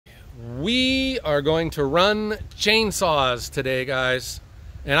We are going to run chainsaws today, guys.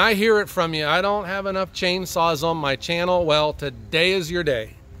 And I hear it from you. I don't have enough chainsaws on my channel. Well, today is your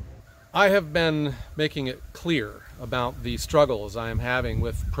day. I have been making it clear about the struggles I am having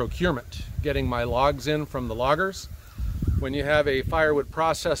with procurement, getting my logs in from the loggers. When you have a firewood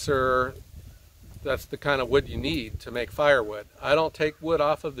processor, that's the kind of wood you need to make firewood. I don't take wood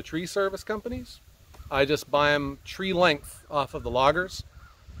off of the tree service companies. I just buy them tree length off of the loggers.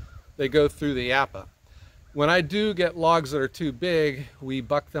 They go through the Japa. When I do get logs that are too big, we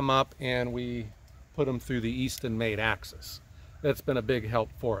buck them up and we put them through the Eastonmade axis. That's been a big help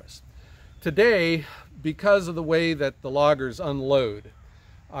for us. Today, because of the way that the loggers unload,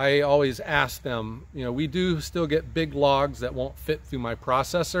 I always ask them, you know, we do still get big logs that won't fit through my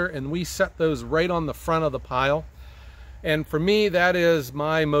processor, and we set those right on the front of the pile. And for me, that is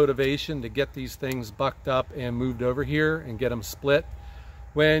my motivation to get these things bucked up and moved over here and get them split.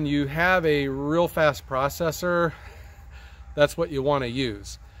 When you have a real fast processor, that's what you want to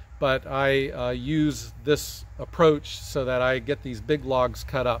use. But I use this approach so that I get these big logs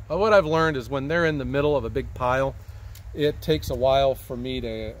cut up. But what I've learned is when they're in the middle of a big pile, it takes a while for me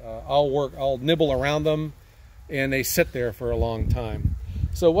to, I'll nibble around them and they sit there for a long time.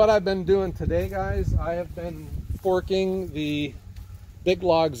 So what I've been doing today, guys, I have been forking the big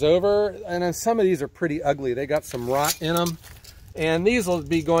logs over, and then some of these are pretty ugly. They got some rot in them. And these will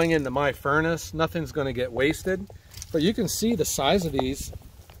be going into my furnace. Nothing's going to get wasted. But you can see the size of these.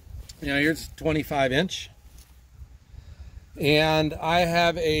 You know, here's 25 inch. And I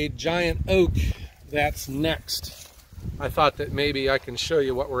have a giant oak that's next. I thought that maybe I can show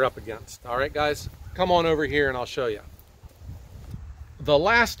you what we're up against. All right, guys, come on over here and I'll show you. The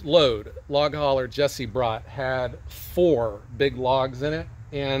last load log hauler Jesse brought had 4 big logs in it,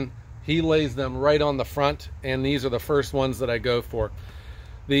 and he lays them right on the front, and these are the first ones that I go for.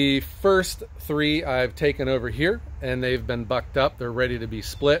 The first 3 I've taken over here, and they've been bucked up. They're ready to be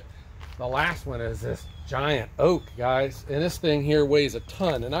split. The last one is this giant oak, guys, and this thing here weighs a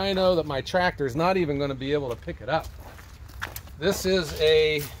ton, and I know that my tractor is not even going to be able to pick it up. This is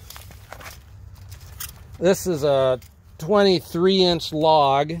a 23-inch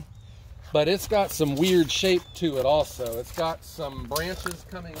log, but it's got some weird shape to it also. It's got some branches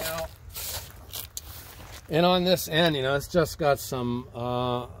coming out, and on this end, you know, it's just got some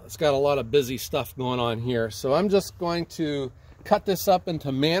it's got a lot of busy stuff going on here. So I'm just going to cut this up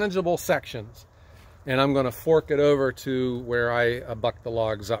into manageable sections, and I'm going to fork it over to where I buck the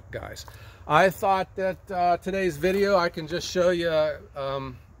logs up, guys. I thought that today's video I can just show you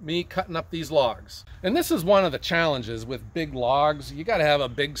me cutting up these logs. And this is one of the challenges with big logs. You got to have a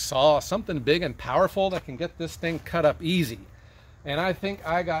big saw, something big and powerful that can get this thing cut up easy. And I think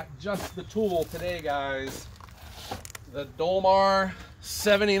I got just the tool today, guys. The Dolmar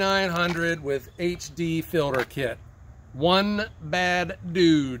 7900 with HD filter kit. One bad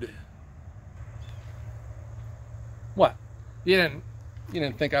dude. What? You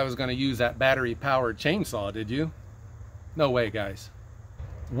didn't think I was going to use that battery powered chainsaw, did you? No way, guys.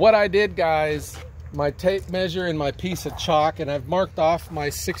 What I did, guys, my tape measure and my piece of chalk, and I've marked off my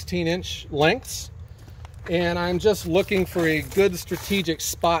 16-inch lengths, and I'm just looking for a good strategic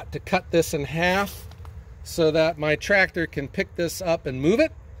spot to cut this in half so that my tractor can pick this up and move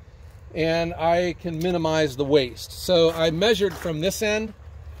it, and I can minimize the waste. So I measured from this end,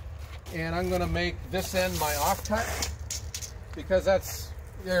 and I'm going to make this end my offcut, because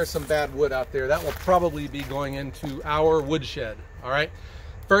there's some bad wood out there that will probably be going into our woodshed. All right,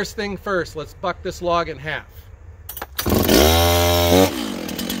 first thing first, let's buck this log in half.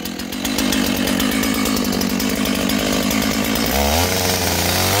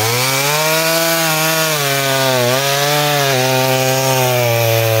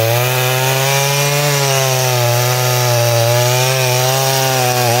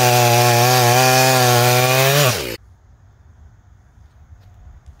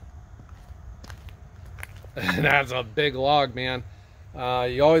 That's a big log, man.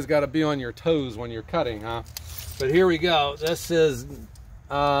 You always got to be on your toes when you're cutting, huh? But here we go. This is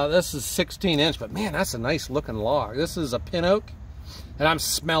 16 inch, but man, that's a nice looking log. This is a pin oak, and I'm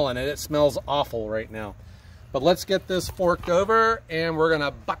smelling it. It smells awful right now. But let's get this forked over, and we're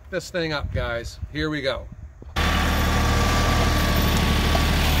gonna buck this thing up, guys. Here we go.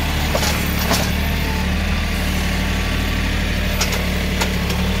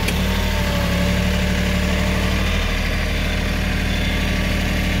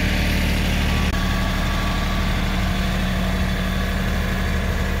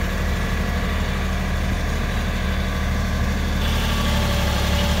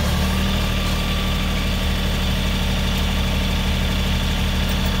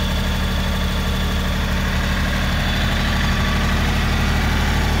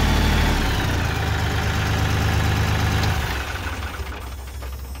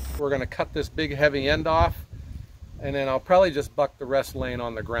 we're going to cut this big heavy end off, and then I'll probably just buck the rest laying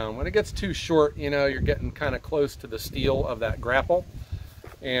on the ground. When it gets too short, you know, you're getting kind of close to the steel of that grapple.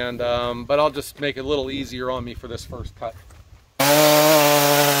 And but I'll just make it a little easier on me for this first cut.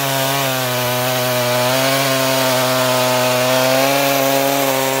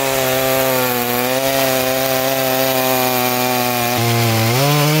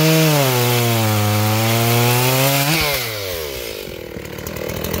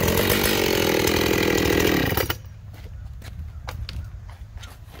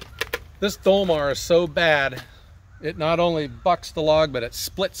 This Dolmar is so bad, it not only bucks the log, but it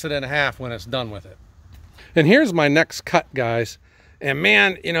splits it in half when it's done with it. And here's my next cut, guys. And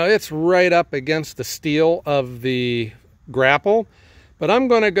man, you know, it's right up against the steel of the grapple, but I'm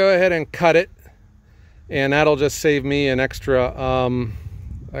going to go ahead and cut it, and that'll just save me an extra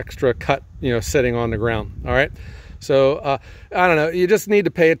cut, you know, sitting on the ground. All right. So I don't know, you just need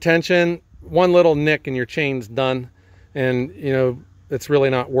to pay attention. One little nick and your chain's done. And you know, it's really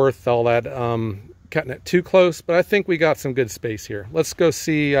not worth all that cutting it too close, but I think we got some good space here. Let's go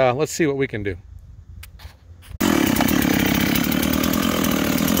see, let's see what we can do.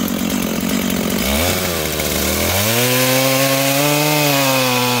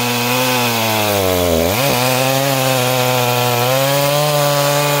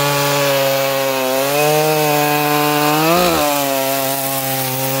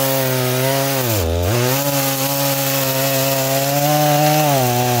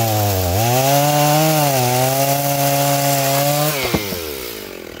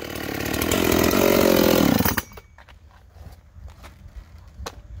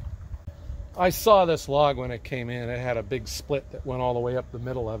 I saw this log when it came in. It had a big split that went all the way up the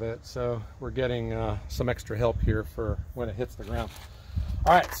middle of it. So we're getting some extra help here for when it hits the ground.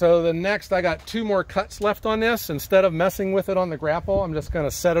 All right, so the next, I got 2 more cuts left on this. Instead of messing with it on the grapple, I'm just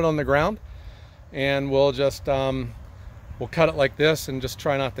gonna set it on the ground, and we'll just, we'll cut it like this and just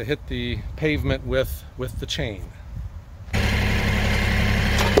try not to hit the pavement with the chain.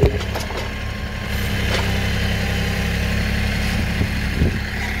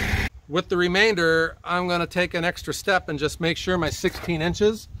 With the remainder, I'm going to take an extra step and just make sure my 16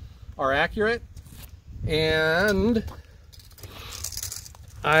 inches are accurate. And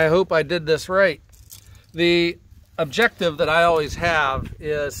I hope I did this right. The objective that I always have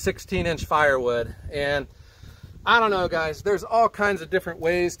is 16-inch firewood. And I don't know, guys, there's all kinds of different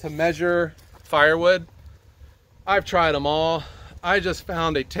ways to measure firewood. I've tried them all. I just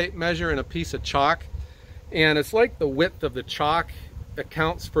found a tape measure and a piece of chalk. And it's like the width of the chalk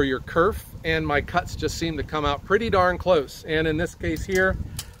accounts for your kerf, and my cuts just seem to come out pretty darn close. And in this case here,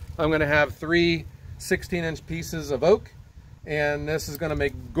 I'm going to have 3 16-inch pieces of oak, and this is going to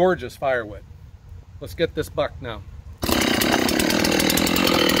make gorgeous firewood. Let's get this bucked now.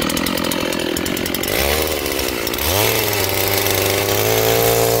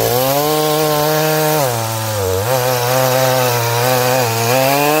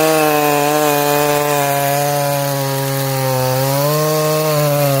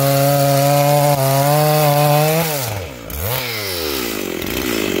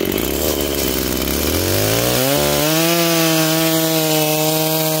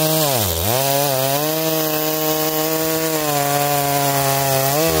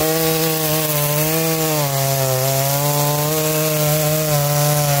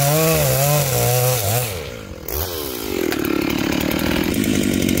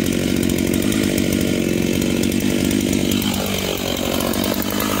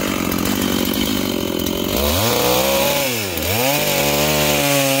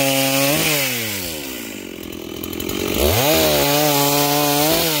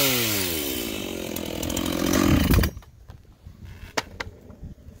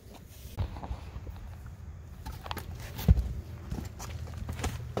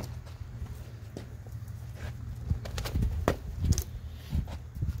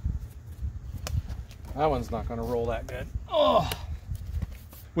 That one's not going to roll that good. Oh.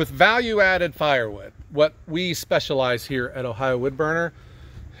 With value-added firewood, what we specialize here at Ohio Wood Burner,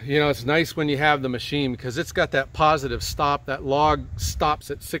 you know, it's nice when you have the machine because it's got that positive stop. That log stops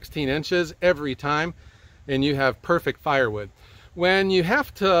at 16 inches every time, and you have perfect firewood. When you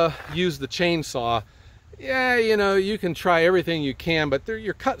have to use the chainsaw, yeah, you know, you can try everything you can, but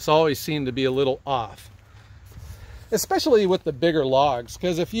your cuts always seem to be a little off. Especially with the bigger logs,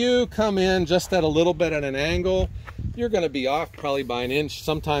 because if you come in just at a little bit at an angle, you're going to be off probably by 1 inch,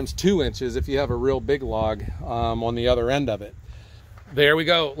 sometimes 2 inches if you have a real big log on the other end of it. There we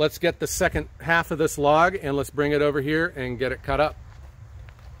go. Let's get the second half of this log and let's bring it over here and get it cut up.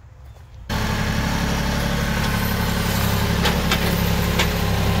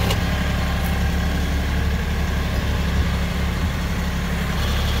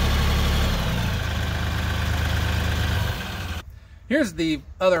 Here's the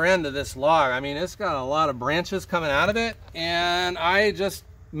other end of this log. I mean, it's got a lot of branches coming out of it, and I just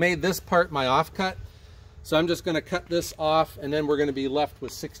made this part my offcut. So I'm just gonna cut this off, and then we're gonna be left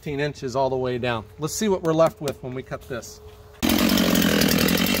with 16 inches all the way down. Let's see what we're left with when we cut this.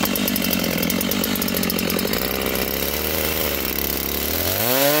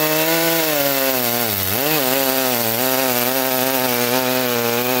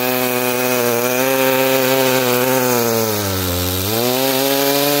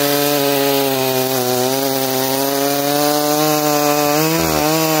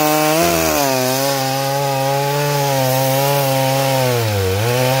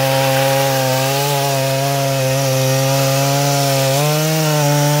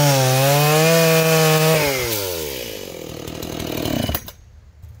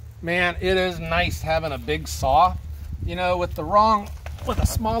 Man, it is nice having a big saw. You know, with a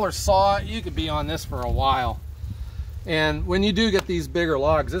smaller saw, you could be on this for a while. And when you do get these bigger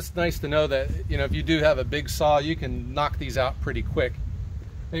logs, it's nice to know that, you know, if you do have a big saw, you can knock these out pretty quick.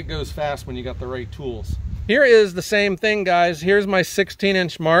 It goes fast when you got the right tools. Here is the same thing, guys. Here's my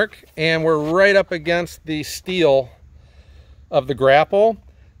 16-inch mark, and we're right up against the steel of the grapple.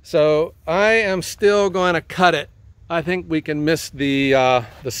 So I am still going to cut it. I think we can miss the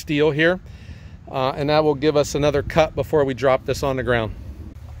steel here, and that will give us another cut before we drop this on the ground.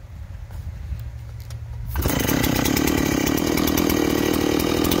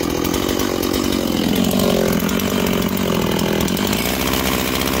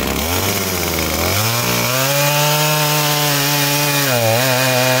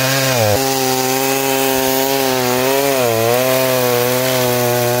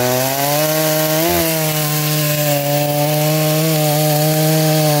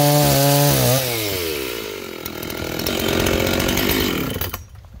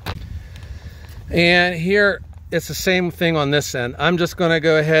 And here, it's the same thing on this end. I'm just gonna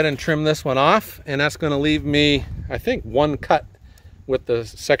go ahead and trim this one off, and that's gonna leave me, I think, one cut with the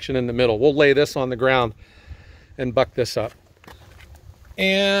section in the middle. We'll lay this on the ground and buck this up.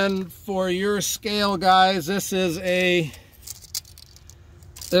 And for your scale, guys, this is a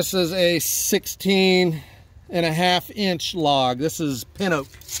 16.5-inch log. This is pin oak.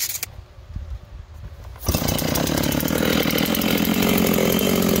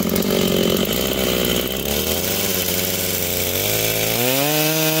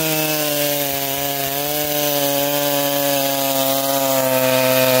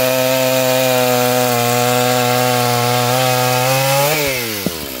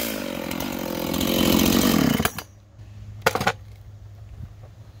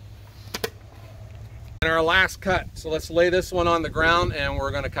 And our last cut. So let's lay this one on the ground and we're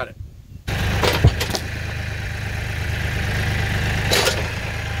going to cut it.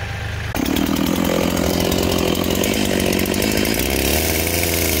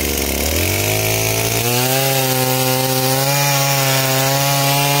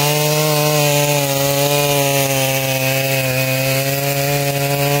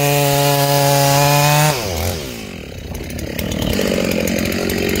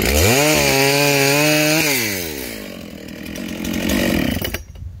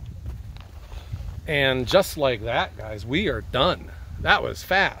 And just like that, guys, we are done. That was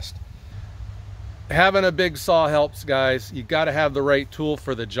fast. Having a big saw helps, guys. You got to have the right tool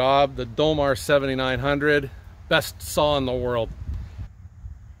for the job. The Domar 7900, best saw in the world.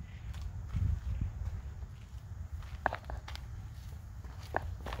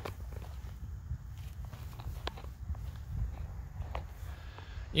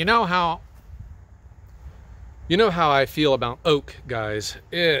 You know how I feel about oak, guys.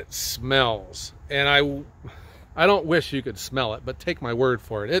 It smells. And I don't wish you could smell it, but take my word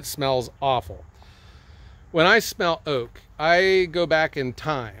for it. It smells awful. When I smell oak, I go back in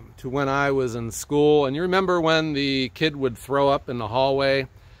time to when I was in school. And you remember when the kid would throw up in the hallway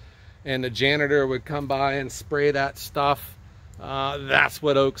and the janitor would come by and spray that stuff? That's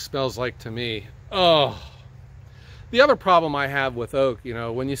what oak smells like to me. Oh. The other problem I have with oak, you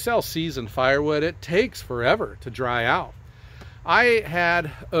know, when you sell seasoned firewood, it takes forever to dry out. I had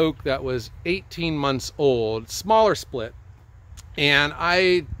oak that was 18 months old, smaller split, and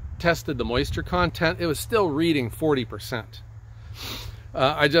I tested the moisture content. It was still reading 40%.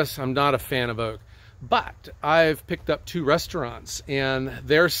 I'm not a fan of oak. But I've picked up 2 restaurants, and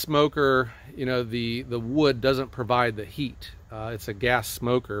their smoker, you know, the wood doesn't provide the heat. It's a gas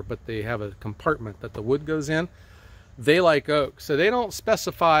smoker, but they have a compartment that the wood goes in. They like oak, so they don't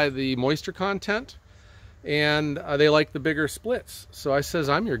specify the moisture content, and they like the bigger splits. So I says,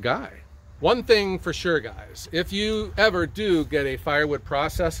 I'm your guy. One thing for sure, guys, if you ever do get a firewood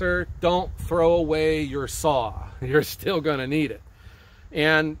processor, don't throw away your saw. You're still gonna need it.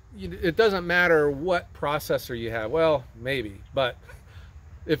 And it doesn't matter what processor you have. Well, maybe, but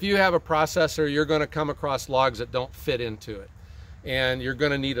if you have a processor, you're going to come across logs that don't fit into it. And you're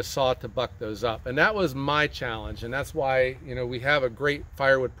going to need a saw to buck those up. And that was my challenge. And that's why, you know, we have a great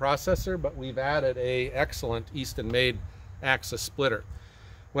Firewood processor, but we've added a excellent Eastonmade axis splitter.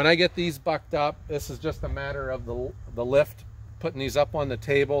 When I get these bucked up, this is just a matter of the lift, putting these up on the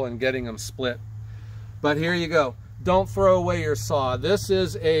table and getting them split. But here you go. Don't throw away your saw. This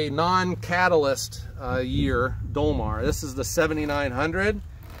is a non-catalyst year Dolmar. This is the 7900,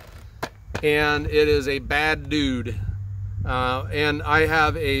 and it is a bad dude. And I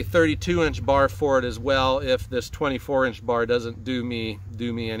have a 32-inch bar for it as well if this 24-inch bar doesn't do me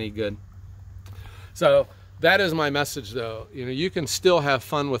any good. So that is my message, though. You know, you can still have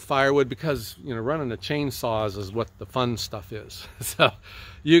fun with Firewood because, you know, running the chainsaws is what the fun stuff is. So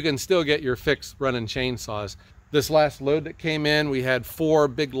you can still get your fix running chainsaws. This last load that came in, we had 4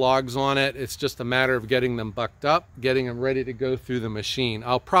 big logs on it. It's just a matter of getting them bucked up, getting them ready to go through the machine.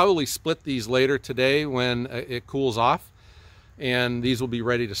 I'll probably split these later today when it cools off, and these will be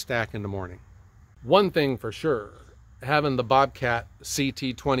ready to stack in the morning. One thing for sure, having the Bobcat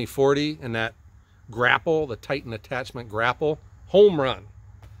CT2040 and that grapple, the Titan attachment grapple, home run.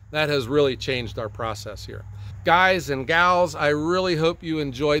 That has really changed our process here. Guys and gals, I really hope you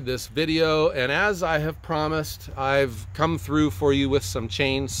enjoyed this video, and as I have promised, I've come through for you with some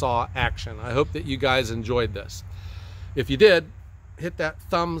chainsaw action. I hope that you guys enjoyed this. If you did, hit that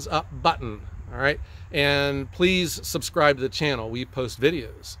thumbs up button, all right? And please subscribe to the channel. We post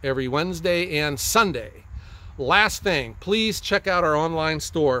videos every Wednesday and Sunday. Last thing, please check out our online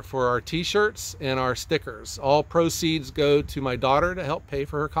store for our t-shirts and our stickers. All proceeds go to my daughter to help pay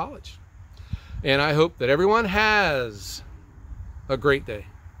for her college. And I hope that everyone has a great day.